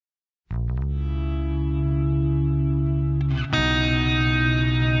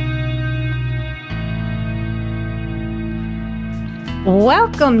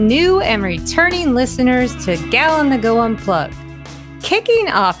Welcome, new and returning listeners to Gal on the Go Unplugged. Kicking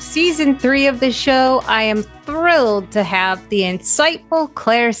off season 3 of the show, I am thrilled to have the insightful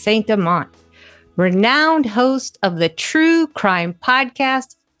Claire St. Amant, renowned host of the true crime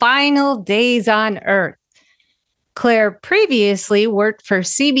podcast, Final Days on Earth. Claire previously worked for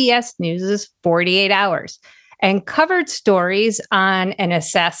CBS News' 48 Hours and covered stories on an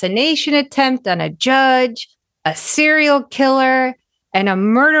assassination attempt on a judge, a serial killer, and a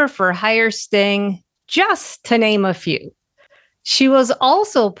murder for hire sting, just to name a few. She was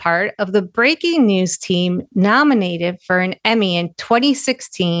also part of the breaking news team nominated for an Emmy in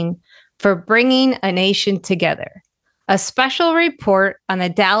 2016 for Bringing a Nation Together, a special report on the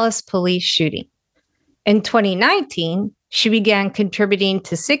Dallas police shooting. In 2019, she began contributing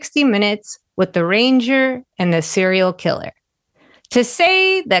to 60 Minutes with The Ranger and the Serial Killer. To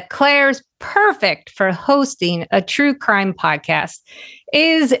say that Claire's perfect for hosting a true crime podcast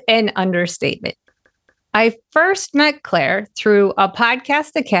is an understatement. I first met Claire through a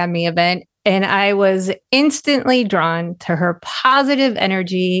Podcast Academy event, and I was instantly drawn to her positive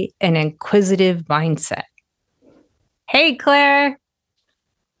energy and inquisitive mindset. Hey, Claire.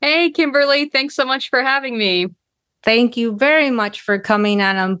 Hey, Kimberly. Thanks so much for having me. Thank you very much for coming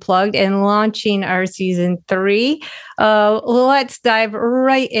on Unplugged and launching our season 3. Let's dive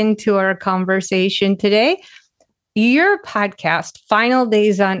right into our conversation today. Your podcast, Final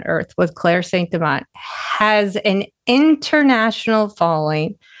Days on Earth with Claire St. Amant, has an international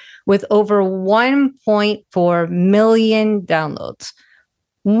following with over 1.4 million downloads.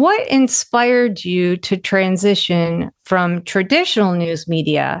 What inspired you to transition from traditional news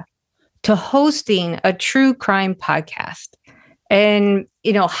media to hosting a true crime podcast? And,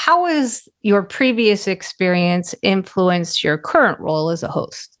 how has your previous experience influenced your current role as a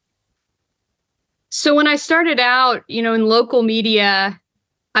host? So when I started out, in local media,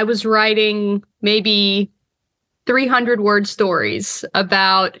 I was writing maybe 300-word stories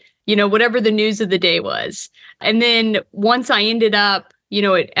about, whatever the news of the day was. And then once I ended up,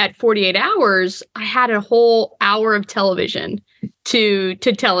 at 48 Hours, I had a whole hour of television to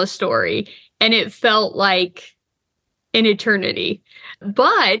tell a story. And it felt like an eternity.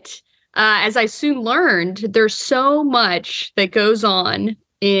 But as I soon learned, there's so much that goes on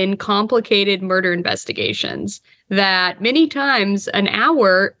in complicated murder investigations that many times an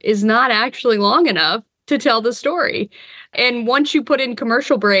hour is not actually long enough to tell the story. And once you put in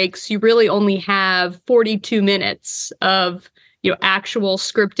commercial breaks, you really only have 42 minutes of actual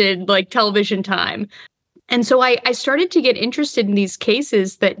scripted television time. And so I started to get interested in these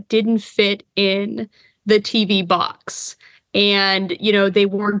cases that didn't fit in the TV box. And, they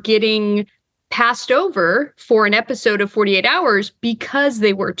were getting passed over for an episode of 48 Hours because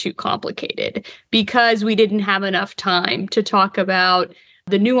they were too complicated, because we didn't have enough time to talk about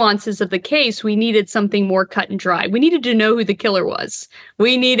the nuances of the case. We needed something more cut and dry. We needed to know who the killer was.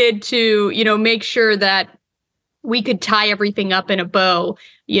 We needed to, make sure that we could tie everything up in a bow,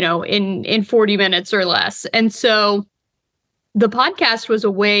 in 40 minutes or less. And so the podcast was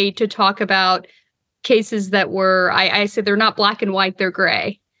a way to talk about cases that were, I say they're not black and white, they're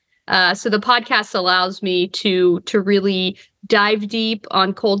gray. So the podcast allows me to really dive deep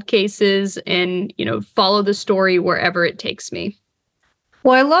on cold cases and, follow the story wherever it takes me.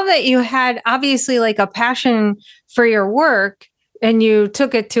 Well, I love that you had obviously a passion for your work, and you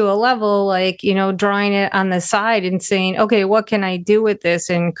took it to a level drawing it on the side and saying, okay, what can I do with this?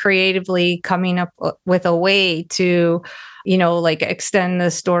 And creatively coming up with a way to, extend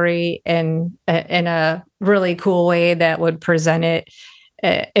the story in a really cool way that would present it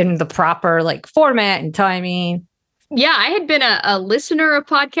in the proper format and timing. Yeah, I had been a listener of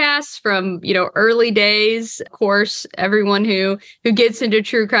podcasts from, early days. Of course, everyone who gets into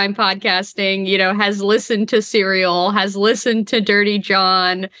true crime podcasting, has listened to Serial, has listened to Dirty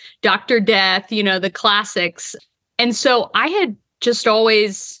John, Dr. Death, the classics. And so I had just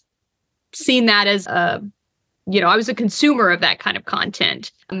always seen that as I was a consumer of that kind of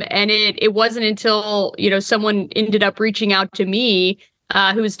content. And it wasn't until, someone ended up reaching out to me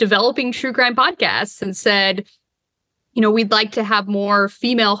who was developing true crime podcasts and said, we'd like to have more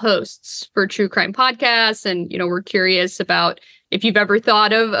female hosts for true crime podcasts. And, we're curious about if you've ever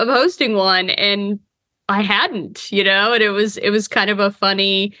thought of hosting one. And I hadn't, and it was kind of a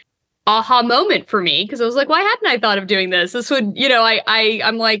funny aha moment for me, because I was like, why hadn't I thought of doing this? This would,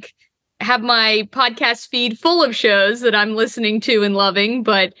 I'm like, have my podcast feed full of shows that I'm listening to and loving.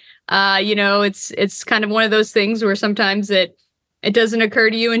 But, it's kind of one of those things where sometimes it doesn't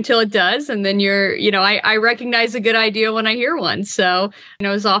occur to you until it does. And then I recognize a good idea when I hear one. So, I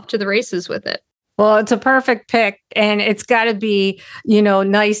was off to the races with it. Well, it's a perfect pick. And it's got to be,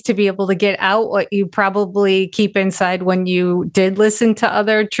 nice to be able to get out what you probably keep inside when you did listen to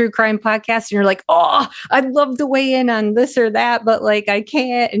other true crime podcasts. And you're like, oh, I'd love to weigh in on this or that, but like I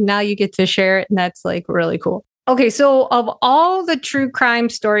can't. And now you get to share it. And that's like really cool. Okay. So, of all the true crime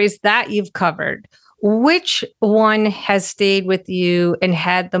stories that you've covered, which one has stayed with you and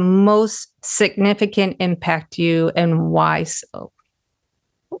had the most significant impact you, and why so?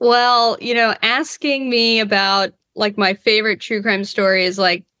 Well, asking me about like my favorite true crime story is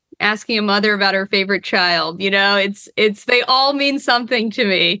like asking a mother about her favorite child. It's they all mean something to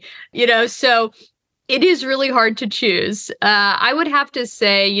me. So it is really hard to choose. I would have to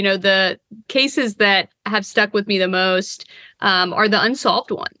say, the cases that have stuck with me the most are the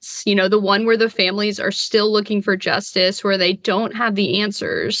unsolved ones. The one where the families are still looking for justice, where they don't have the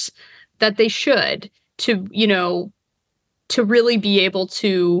answers that they should to really be able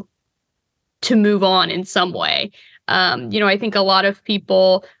to move on in some way. I think a lot of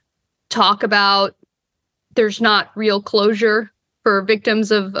people talk about there's not real closure for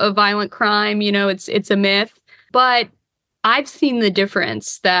victims of violent crime. It's a myth, but I've seen the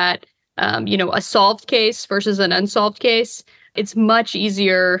difference that a solved case versus an unsolved case. It's much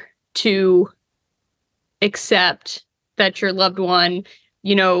easier to accept that your loved one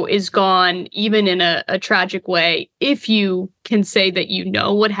is gone, even in a tragic way, if you can say that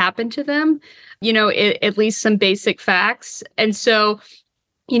what happened to them, at least some basic facts. And so,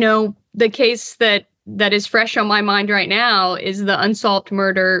 the case that is fresh on my mind right now is the unsolved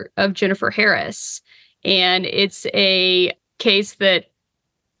murder of Jennifer Harris. And it's a case that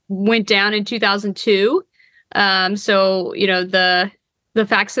went down in 2002. So, the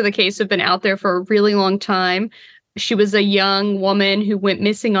facts of the case have been out there for a really long time. She was a young woman who went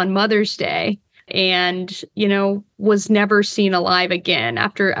missing on Mother's Day and, was never seen alive again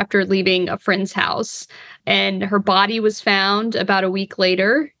after leaving a friend's house. And her body was found about a week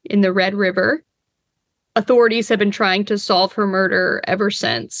later in the Red River. Authorities have been trying to solve her murder ever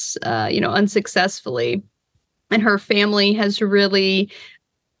since, unsuccessfully. And her family has really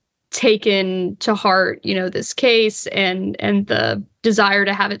taken to heart, this case and the desire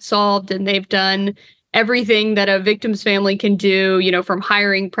to have it solved. And they've done everything that a victim's family can do, from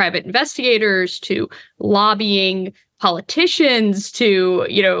hiring private investigators to lobbying politicians to,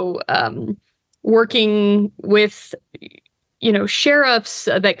 working with, sheriffs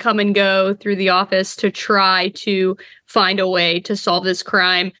that come and go through the office to try to find a way to solve this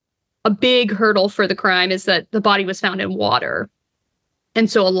crime. A big hurdle for the crime is that the body was found in water. And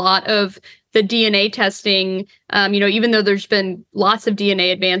so a lot of the DNA testing, even though there's been lots of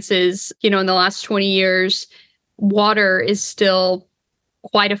DNA advances, in the last 20 years, water is still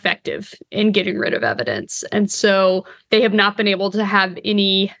quite effective in getting rid of evidence. And so they have not been able to have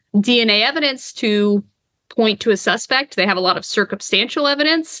any DNA evidence to point to a suspect. They have a lot of circumstantial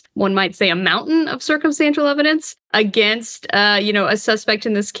evidence. One might say a mountain of circumstantial evidence against, a suspect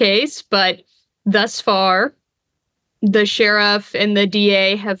in this case. But thus far, the sheriff and the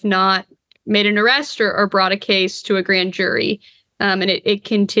DA have not made an arrest or brought a case to a grand jury. And it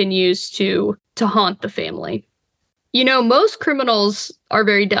continues to haunt the family. Most criminals are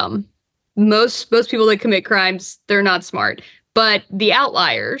very dumb. Most people that commit crimes, they're not smart. But the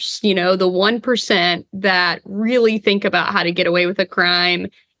outliers, the 1% that really think about how to get away with a crime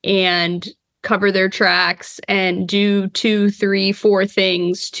and cover their tracks and do 2, 3, 4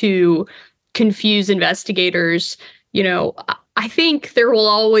 things to confuse investigators, I think there will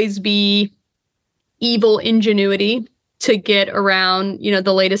always be evil ingenuity to get around,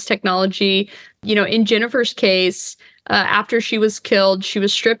 the latest technology. In Jennifer's case, after she was killed, she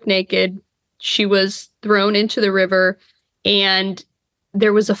was stripped naked. She was thrown into the river, and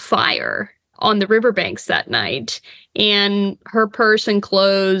there was a fire on the riverbanks that night. And her purse and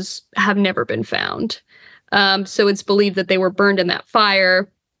clothes have never been found. So it's believed that they were burned in that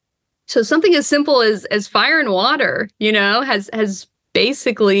fire. So something as simple as fire and water, has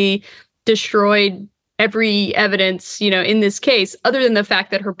basically destroyed every evidence, in this case, other than the fact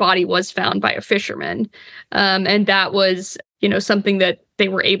that her body was found by a fisherman. And that was, something that they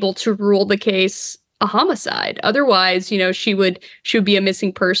were able to rule the case a homicide. Otherwise, she would be a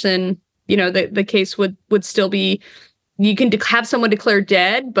missing person. The case would still be, you can have someone declared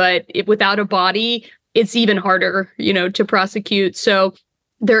dead, but without a body, it's even harder, to prosecute. So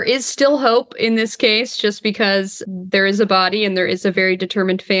there is still hope in this case, just because there is a body and there is a very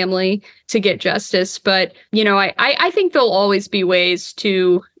determined family to get justice. But, I think there'll always be ways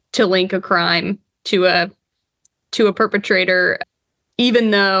to link a crime to a perpetrator, even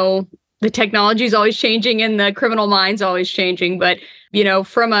though the technology is always changing and the criminal mind's always changing. But,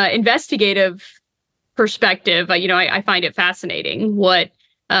 from an investigative perspective, I find it fascinating what,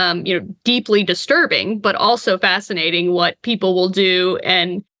 deeply disturbing, but also fascinating what people will do,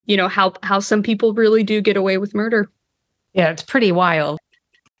 and how some people really do get away with murder. Yeah, it's pretty wild.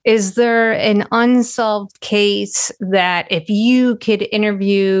 Is there an unsolved case that if you could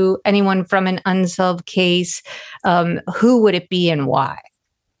interview anyone from an unsolved case, who would it be and why?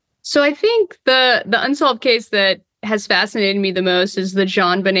 So I think the unsolved case that has fascinated me the most is the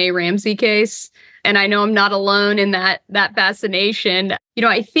JonBenet Ramsey case. And I know I'm not alone in that fascination.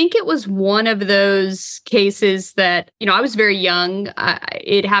 I think it was one of those cases that, I was very young.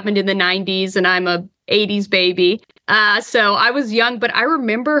 It happened in the 90s and I'm a 80s baby. So I was young, but I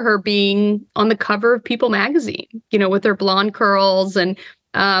remember her being on the cover of People magazine, with her blonde curls. And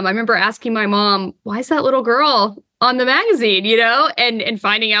I remember asking my mom, why is that little girl on the magazine, and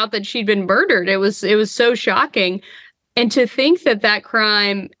finding out that she'd been murdered. It was so shocking. And to think that that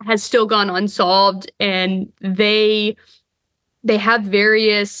crime has still gone unsolved, and they have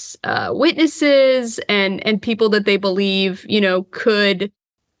various witnesses and people that they believe, could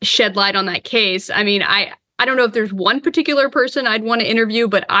shed light on that case. I mean, I don't know if there's one particular person I'd want to interview,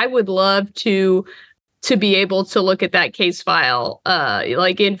 but I would love to be able to look at that case file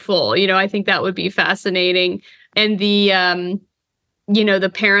like in full. I think that would be fascinating. And the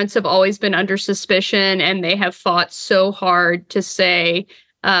parents have always been under suspicion, and they have fought so hard to say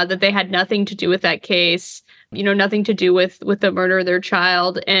that they had nothing to do with that case, nothing to do with the murder of their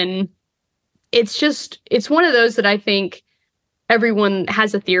child. And it's one of those that I think everyone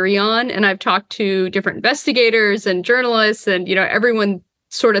has a theory on. And I've talked to different investigators and journalists, and, everyone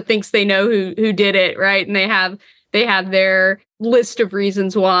sort of thinks they know who did it, right? And they have their list of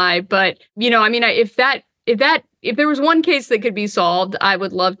reasons why. But, I mean, if there was one case that could be solved, I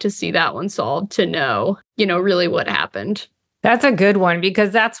would love to see that one solved, to know, really what happened. That's a good one,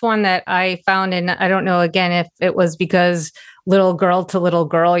 because that's one that I found. And I don't know, again, if it was because little girl to little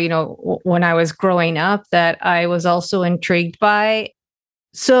girl, when I was growing up, that I was also intrigued by.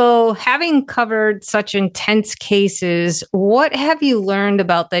 So, having covered such intense cases, what have you learned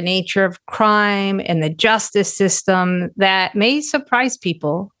about the nature of crime and the justice system that may surprise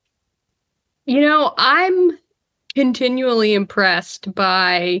people? I'm continually impressed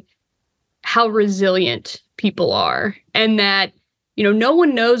by how resilient people are, and that, no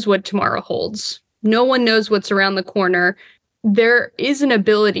one knows what tomorrow holds. No one knows what's around the corner. There is an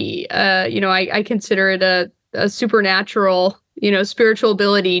ability, I consider it a supernatural, spiritual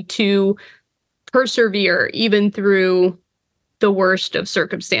ability to persevere even through the worst of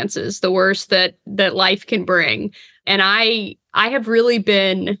circumstances, the worst that life can bring. And I have really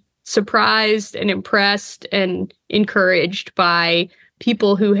been surprised and impressed and encouraged by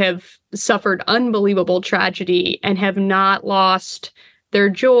people who have suffered unbelievable tragedy and have not lost their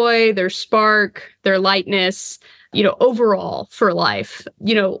joy, their spark, their lightness, overall for life.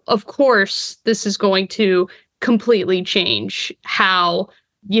 Of course, this is going to completely change how,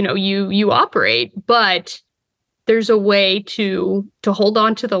 you operate, but there's a way to hold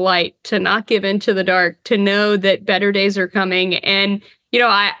on to the light, to not give in to the dark, to know that better days are coming. And,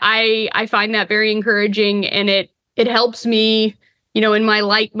 I find that very encouraging, and it helps me, in my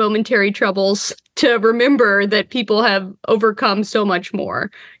light momentary troubles, to remember that people have overcome so much more.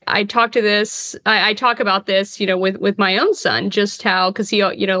 I talk about this, with my own son, just how, because he,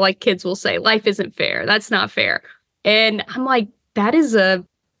 like kids will say, life isn't fair. That's not fair. And I'm like, that is a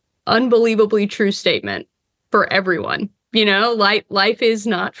unbelievably true statement for everyone. Life is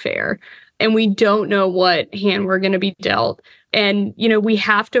not fair, and we don't know what hand we're going to be dealt. And, we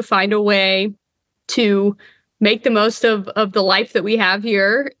have to find a way to make the most of the life that we have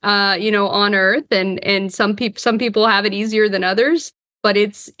here, on Earth. And some people have it easier than others, but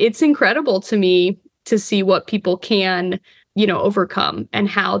it's incredible to me to see what people can, overcome, and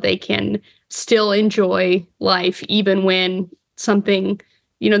how they can still enjoy life, even when something,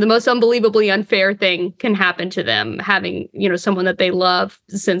 the most unbelievably unfair thing can happen to them, having, someone that they love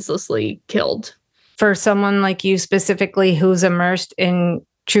senselessly killed. For someone like you specifically, who's immersed in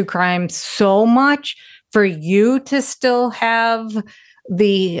true crime so much, for you to still have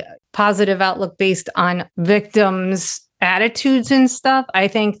the positive outlook based on victims' attitudes and stuff, I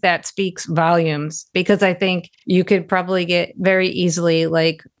think that speaks volumes, because I think you could probably get very easily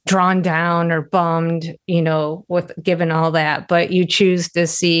like drawn down or bummed, with given all that, but you choose to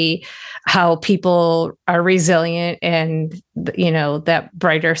see how people are resilient, and, that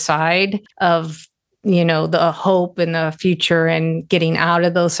brighter side of, the hope and the future and getting out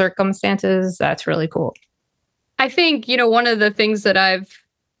of those circumstances. That's really cool. I think, one of the things that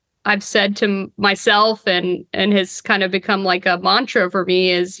I've said to myself, and has kind of become like a mantra for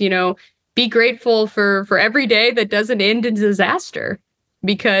me, is, be grateful for every day that doesn't end in disaster.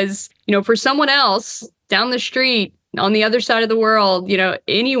 Because, for someone else down the street, on the other side of the world,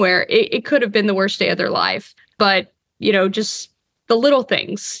 anywhere, it could have been the worst day of their life. But, just the little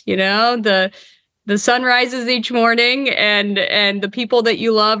things, the sun rises each morning and the people that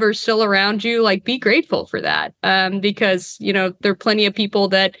you love are still around you. Like, be grateful for that. Because, there are plenty of people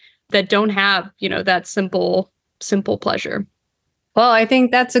that don't have, that simple pleasure. Well, I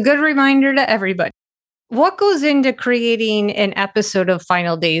think that's a good reminder to everybody. What goes into creating an episode of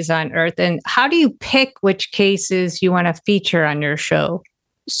Final Days on Earth, and how do you pick which cases you want to feature on your show?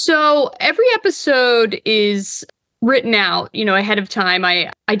 So every episode is written out, ahead of time.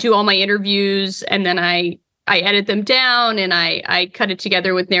 I do all my interviews and then I edit them down and I cut it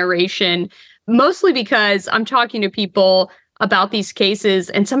together with narration, mostly because I'm talking to people about these cases.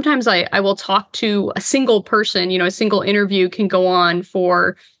 And sometimes I will talk to a single person, a single interview can go on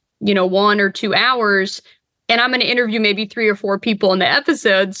for, 1 or 2 hours. And I'm going to interview maybe 3 or 4 people in the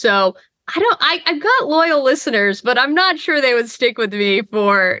episode. So I've got loyal listeners, but I'm not sure they would stick with me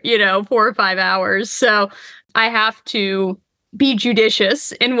for, 4 or 5 hours. So I have to be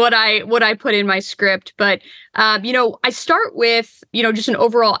judicious in what I put in my script. But, I start with, just an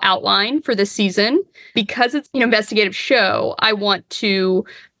overall outline for the season because it's an investigative show. I want to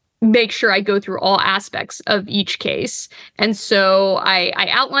make sure I go through all aspects of each case. And so I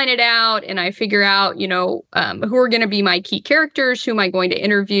outline it out and I figure out, who are going to be my key characters, who am I going to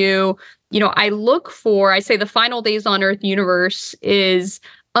interview. I say the Final Days on Earth universe is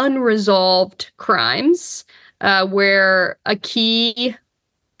unresolved crimes, where a key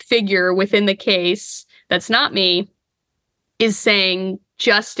figure within the case, that's not me, is saying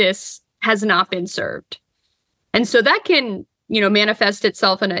justice has not been served. And so that can, manifest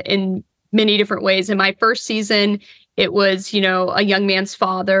itself in many different ways. In my first season, it was, a young man's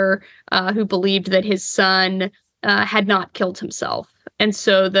father who believed that his son had not killed himself. And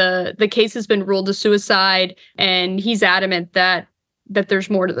so the case has been ruled a suicide, and he's adamant that there's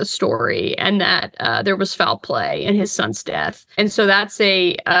more to the story and that there was foul play in his son's death. And so that's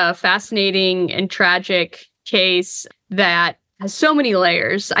a fascinating and tragic case that has so many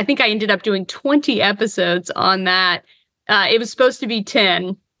layers. I think I ended up doing 20 episodes on that. It was supposed to be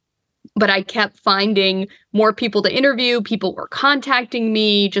 10, but I kept finding more people to interview. People were contacting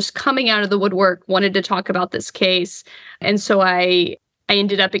me, just coming out of the woodwork, wanted to talk about this case. And so I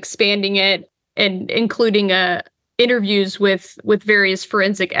ended up expanding it and including interviews with various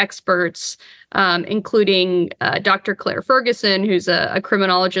forensic experts, including Dr. Claire Ferguson, who's a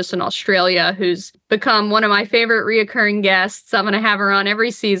criminologist in Australia, who's become one of my favorite reoccurring guests. I'm going to have her on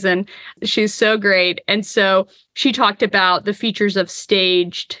every season. She's so great. And so she talked about the features of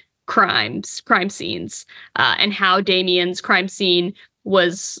staged crime scenes, and how Damien's crime scene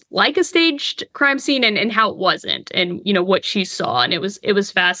was like a staged crime scene and how it wasn't, and what she saw. And it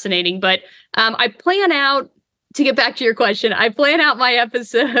was fascinating. But I plan out, to get back to your question, I plan out my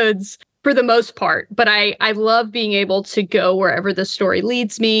episodes for the most part, but I love being able to go wherever the story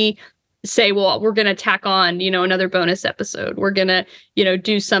leads me. Say, well, we're going to tack on, another bonus episode. We're going to,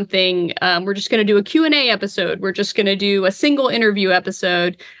 do something. We're just going to do a Q&A episode. We're just going to do a single interview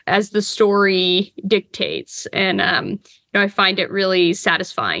episode as the story dictates. And, I find it really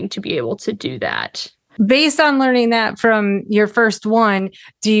satisfying to be able to do that. Based on learning that from your first one,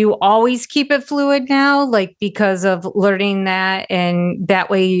 do you always keep it fluid now? Like, because of learning that, and that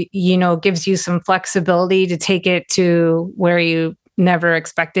way, gives you some flexibility to take it to where you never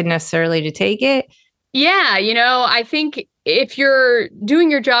expected necessarily to take it? Yeah. I think if you're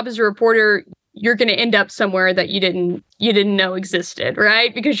doing your job as a reporter, you're going to end up somewhere that you didn't know existed,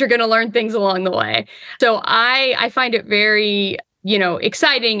 right? Because you're going to learn things along the way. So I find it very,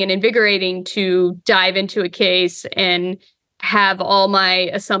 exciting and invigorating to dive into a case and have all my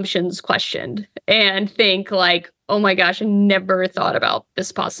assumptions questioned and think like, oh my gosh, I never thought about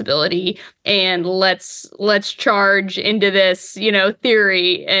this possibility. And let's charge into this,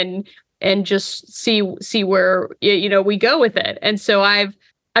 theory and just see where, we go with it. And so I've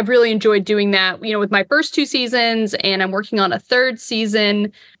really enjoyed doing that, with my first 2 seasons, and I'm working on a 3rd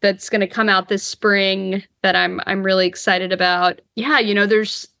season that's going to come out this spring that I'm really excited about. Yeah,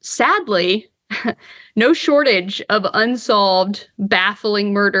 there's sadly no shortage of unsolved,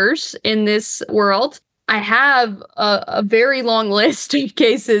 baffling murders in this world. I have a very long list of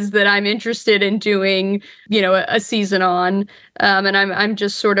cases that I'm interested in doing, a season on, and I'm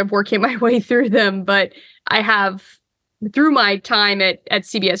just sort of working my way through them. But I have, through my time at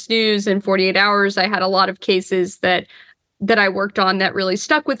CBS News and 48 Hours, I had a lot of cases that I worked on that really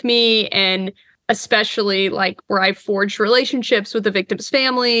stuck with me. And especially like where I've forged relationships with the victims'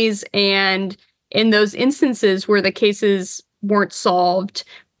 families. And in those instances where the cases weren't solved,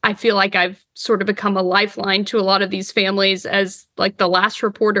 I feel like I've sort of become a lifeline to a lot of these families as like the last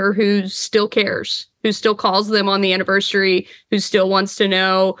reporter who still cares, who still calls them on the anniversary, who still wants to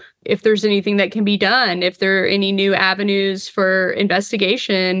know if there's anything that can be done, if there are any new avenues for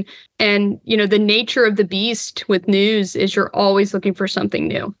investigation. And, the nature of the beast with news is you're always looking for something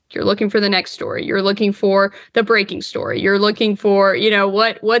new. You're looking for the next story. You're looking for the breaking story. You're looking for,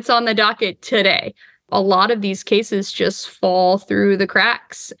 what's on the docket today. A lot of these cases just fall through the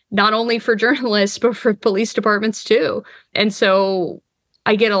cracks, not only for journalists, but for police departments too. And so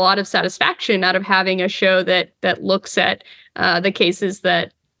I get a lot of satisfaction out of having a show that looks at the cases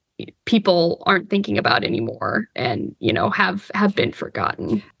that people aren't thinking about anymore and, have been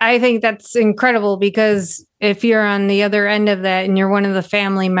forgotten. I think that's incredible, because if you're on the other end of that and you're one of the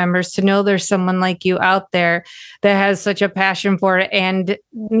family members, to know there's someone like you out there that has such a passion for it, and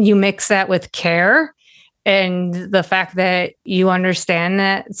you mix that with care and the fact that you understand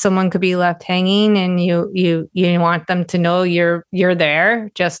that someone could be left hanging, and you want them to know you're there,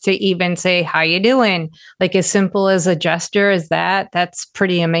 just to even say, how you doing? Like, as simple as a gesture as that's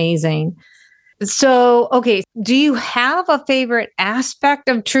pretty amazing. So, okay, do you have a favorite aspect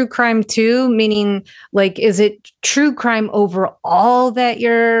of true crime too? Meaning, like, is it true crime overall that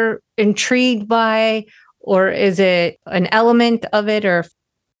you're intrigued by, or is it an element of it? Or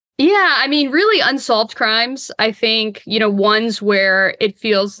Yeah, I mean, really unsolved crimes, I think, ones where it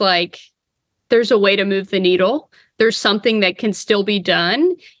feels like there's a way to move the needle. There's something that can still be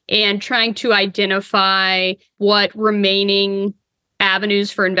done, and trying to identify what remaining avenues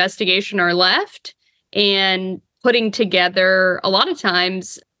for investigation are left, and putting together, a lot of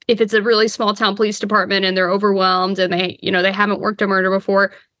times, if it's a really small town police department and they're overwhelmed and they haven't worked a murder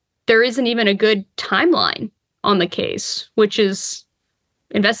before, there isn't even a good timeline on the case, which is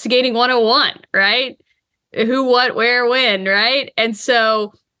investigating 101, right? Who, what, where, when, right? And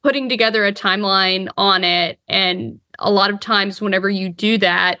so putting together a timeline on it. And a lot of times whenever you do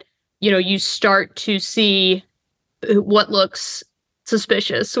that, you start to see what looks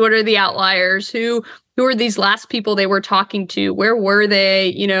suspicious. What are the outliers? Who are these last people they were talking to? Where were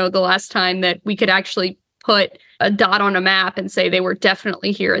they, the last time that we could actually put a dot on a map and say they were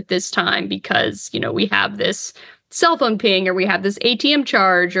definitely here at this time because, we have this cell phone ping, or we have this ATM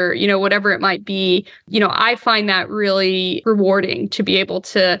charge, or, whatever it might be. I find that really rewarding to be able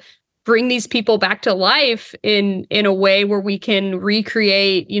to bring these people back to life in a way where we can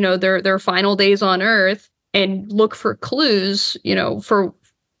recreate, their final days on Earth, and look for clues,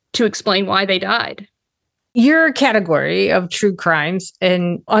 to explain why they died. your category of true crimes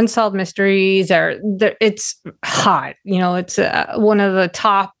and unsolved mysteries it's hot. It's one of the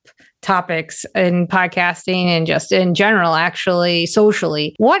top topics in podcasting and just in general, actually,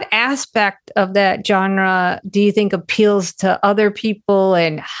 socially. What aspect of that genre do you think appeals to other people,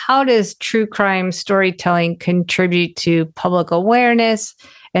 and how does true crime storytelling contribute to public awareness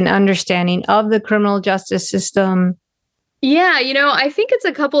and understanding of the criminal justice system? Yeah, I think it's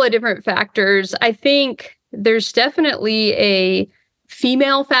a couple of different factors. I think there's definitely a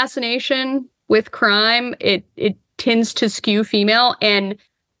female fascination with crime. It tends to skew female, and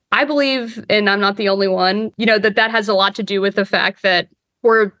I believe, and I'm not the only one, that has a lot to do with the fact that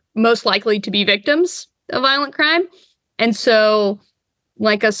we're most likely to be victims of violent crime. And so,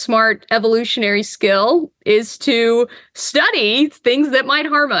 like, a smart evolutionary skill is to study things that might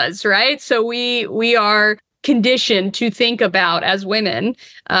harm us, right? So we are conditioned to think about, as women,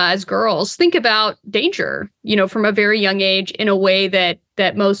 as girls, think about danger, from a very young age, in a way that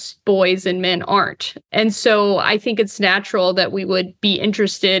most boys and men aren't. And so I think it's natural that we would be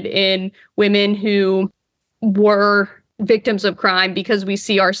interested in women who were victims of crime, because we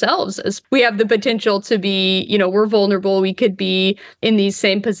see ourselves as, we have the potential to be, we're vulnerable. We could be in these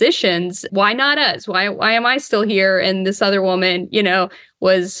same positions. Why not us? Why am I still here? And this other woman,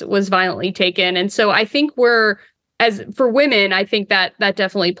 was violently taken. And so I think as for women, I think that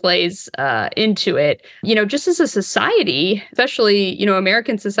definitely plays into it. Just as a society, especially,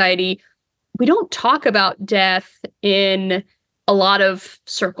 American society, we don't talk about death in a lot of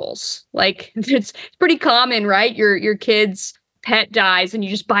circles. Like, it's pretty common, right? Your kid's pet dies and you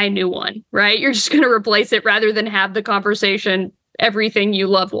just buy a new one, right? You're just going to replace it rather than have the conversation, everything you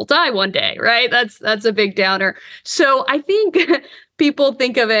love will die one day, right? That's a big downer. So I think people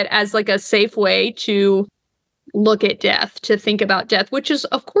think of it as like a safe way to look at death, to think about death, which is,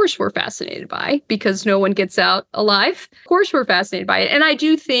 of course, we're fascinated by, because no one gets out alive. Of course, we're fascinated by it. And I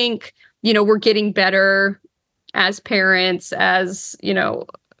do think, we're getting better as parents, as,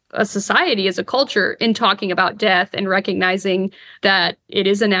 a society, as a culture, in talking about death and recognizing that it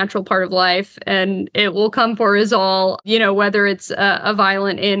is a natural part of life and it will come for us all, whether it's a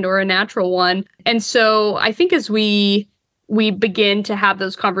violent end or a natural one. And so I think as we begin to have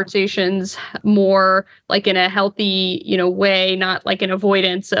those conversations more like in a healthy, way, not like an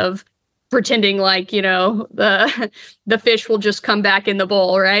avoidance of pretending like, the fish will just come back in the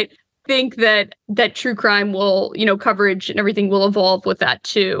bowl, right? Think that true crime will, coverage and everything will evolve with that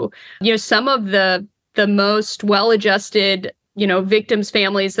too. Some of the most well-adjusted, victims'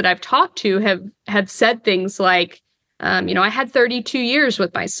 families that I've talked to have said things like, I had 32 years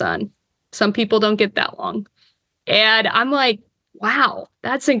with my son. Some people don't get that long. And I'm like, wow,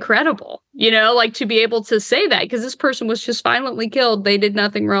 that's incredible, like to be able to say that, because this person was just violently killed. They did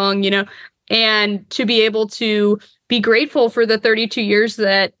nothing wrong, and to be able to be grateful for the 32 years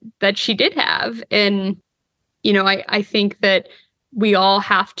that she did have. And, I think that we all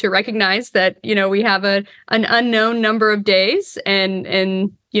have to recognize that, we have an unknown number of days,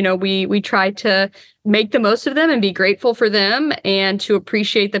 and we try to make the most of them and be grateful for them and to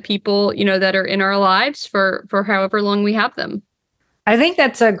appreciate the people, that are in our lives for however long we have them. I think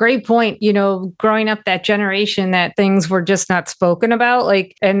that's a great point. Growing up that generation that things were just not spoken about,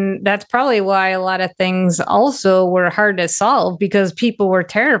 and that's probably why a lot of things also were hard to solve, because people were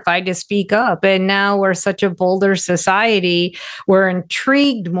terrified to speak up. And now we're such a bolder society. We're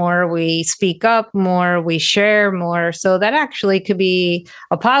intrigued more. We speak up more. We share more. So that actually could be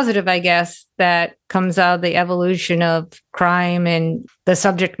a positive, I guess, that comes out of the evolution of crime and the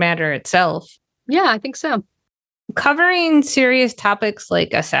subject matter itself. Yeah, I think so. Covering serious topics like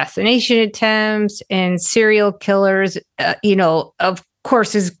assassination attempts and serial killers, of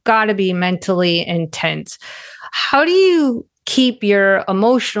course, has got to be mentally intense. How do you keep your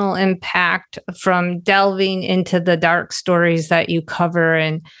emotional impact from delving into the dark stories that you cover?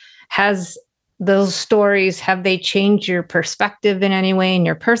 And have they changed your perspective in any way in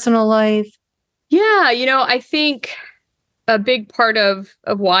your personal life? Yeah, I think a big part of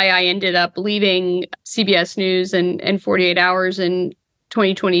why I ended up leaving CBS News and 48 Hours in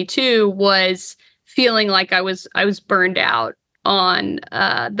 2022 was feeling like I was burned out on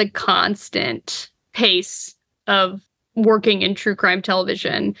the constant pace of working in true crime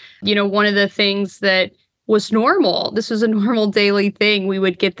television. One of the things that was normal, this was a normal daily thing. We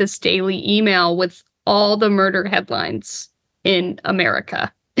would get this daily email with all the murder headlines in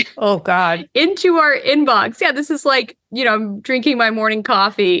America. Oh, God. Into our inbox. Yeah, this is like, I'm drinking my morning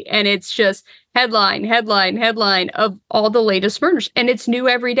coffee and it's just headline, headline, headline of all the latest murders. And it's new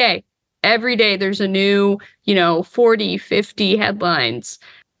every day. Every day there's a new, 40, 50 headlines.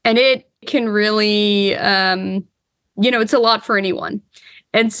 And it can really, it's a lot for anyone.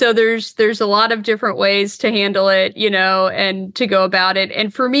 And so there's a lot of different ways to handle it, and to go about it.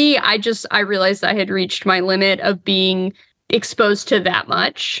 And for me, I realized I had reached my limit of being exposed to that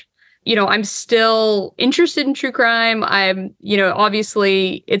much. I'm still interested in true crime. I'm,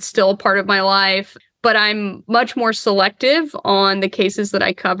 obviously it's still a part of my life, but I'm much more selective on the cases that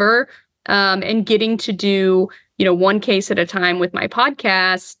I cover, and getting to do, one case at a time with my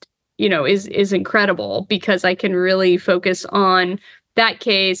podcast, is incredible, because I can really focus on that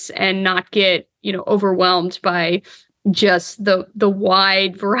case and not get, overwhelmed by just the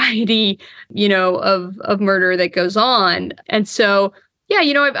wide variety, of murder that goes on. And so, yeah,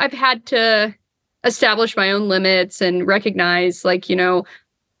 I've had to establish my own limits and recognize, like,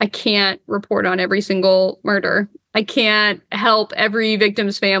 I can't report on every single murder. I can't help every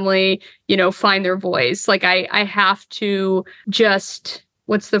victim's family, find their voice. Like I have to just,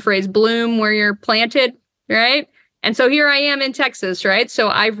 what's the phrase, bloom where you're planted, right? And so here I am in Texas, right? So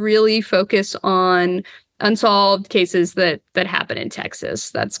I really focus on unsolved cases that happen in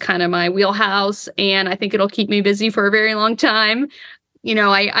Texas. That's kind of my wheelhouse, and I think it'll keep me busy for a very long time.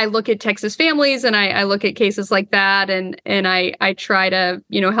 I look at Texas families and I look at cases like that, and I try to,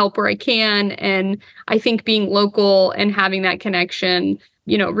 help where I can. And I think being local and having that connection,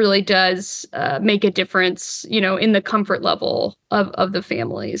 really does make a difference, in the comfort level of the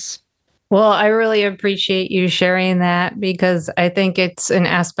families. Well, I really appreciate you sharing that, because I think it's an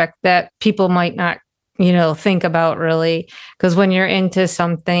aspect that people might not think about, really, because when you're into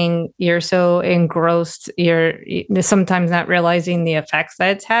something, you're so engrossed, you're sometimes not realizing the effects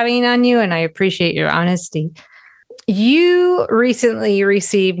that it's having on you. And I appreciate your honesty. You recently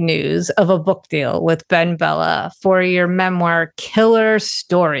received news of a book deal with Ben Bella for your memoir, Killer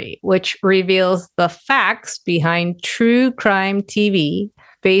Story, which reveals the facts behind true crime TV.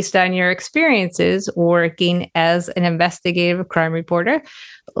 based on your experiences working as an investigative crime reporter.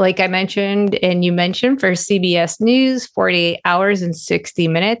 Like I mentioned, and you mentioned for CBS News, 48 Hours and 60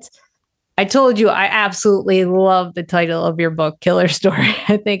 Minutes. I told you I absolutely love the title of your book, Killer Story.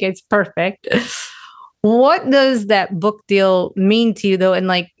 I think it's perfect. What does that book deal mean to you, though?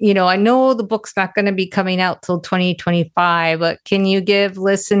 And I know the book's not going to be coming out till 2025, but can you give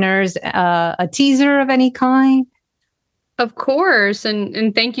listeners a teaser of any kind? Of course.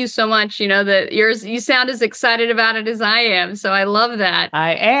 And thank you so much. That you sound as excited about it as I am. So I love that.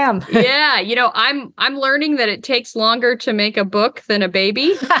 I am. Yeah, I'm learning that it takes longer to make a book than a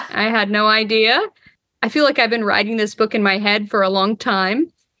baby. I had no idea. I feel like I've been writing this book in my head for a long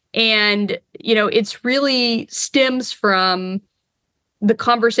time. And, it's really stems from the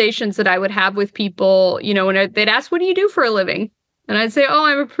conversations that I would have with people, when they'd ask, what do you do for a living? And I'd say, oh,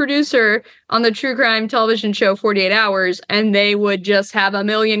 I'm a producer on the true crime television show 48 Hours. And they would just have a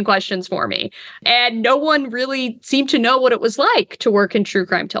million questions for me. And no one really seemed to know what it was like to work in true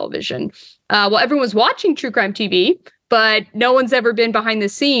crime television. Well, everyone was watching true crime TV, but no one's ever been behind the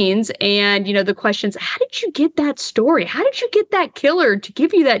scenes. And, the questions, how did you get that story? How did you get that killer to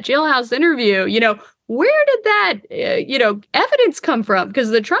give you that jailhouse interview? Where did that, evidence come from? Because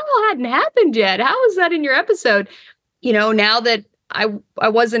the trial hadn't happened yet. How was that in your episode? Now that I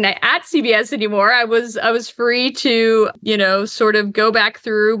wasn't at CBS anymore, I was free to, sort of go back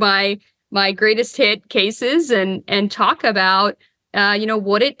through my greatest hit cases and talk about,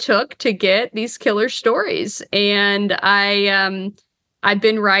 what it took to get these killer stories. And I've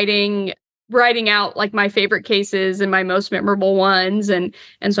been writing out like my favorite cases and my most memorable ones. And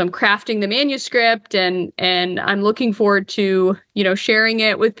so I'm crafting the manuscript and I'm looking forward to, sharing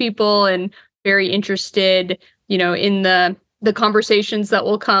it with people and very interested, in the conversations that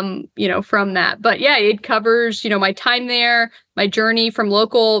will come, from that. But yeah, it covers, my time there, my journey from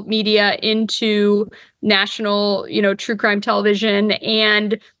local media into national, true crime television.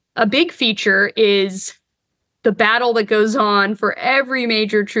 And a big feature is the battle that goes on for every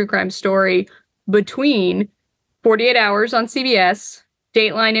major true crime story between 48 Hours on CBS,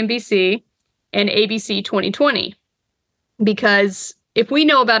 Dateline NBC, and ABC 2020. Because if we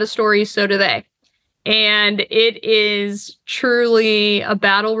know about a story, so do they. And it is truly a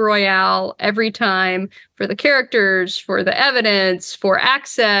battle royale every time for the characters, for the evidence, for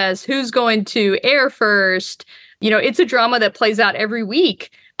access, who's going to air first. It's a drama that plays out every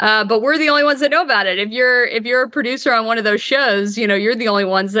week. But we're the only ones that know about it. If you're a producer on one of those shows, you're the only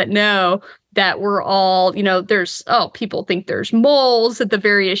ones that know that we're all, people think there's moles at the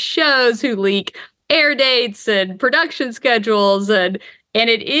various shows who leak air dates and production schedules and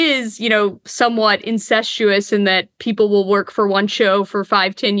it is, somewhat incestuous in that people will work for one show for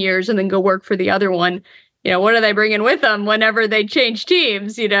 5-10 years and then go work for the other one. What are they bringing with them whenever they change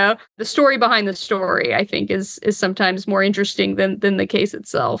teams? The story behind the story, I think, is sometimes more interesting than the case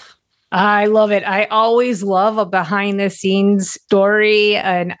itself. I love it. I always love a behind the scenes story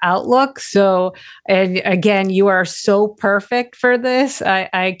and outlook. So, and again, you are so perfect for this.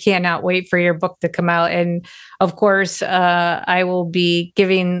 I cannot wait for your book to come out. And of course, I will be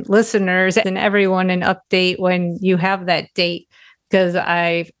giving listeners and everyone an update when you have that date, because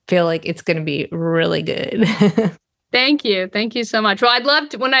I feel like it's going to be really good. Thank you. Thank you so much. Well, I'd love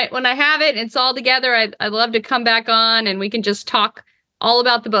to, when I have it and it's all together, I'd love to come back on and we can just talk all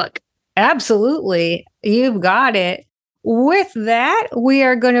about the book. Absolutely. You've got it. With that, we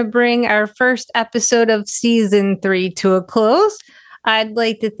are going to bring our first episode of season 3 to a close. I'd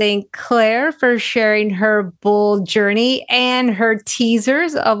like to thank Claire for sharing her bold journey and her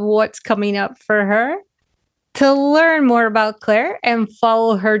teasers of what's coming up for her. To learn more about Claire and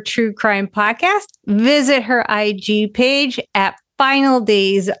follow her true crime podcast, visit her IG page at Final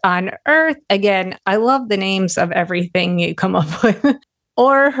Days on Earth. Again, I love the names of everything you come up with.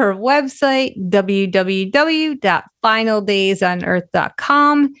 Or her website,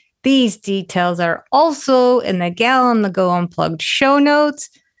 www.finaldaysonearth.com. These details are also in the Gal on the Go Unplugged show notes.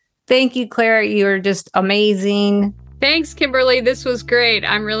 Thank you, Claire. You're just amazing. Thanks, Kimberly. This was great.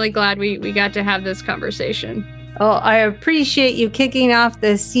 I'm really glad we got to have this conversation. Oh, I appreciate you kicking off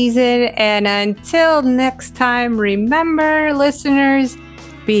this season. And until next time, remember, listeners,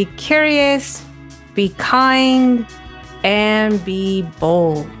 be curious, be kind, and be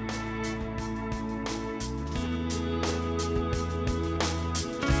bold.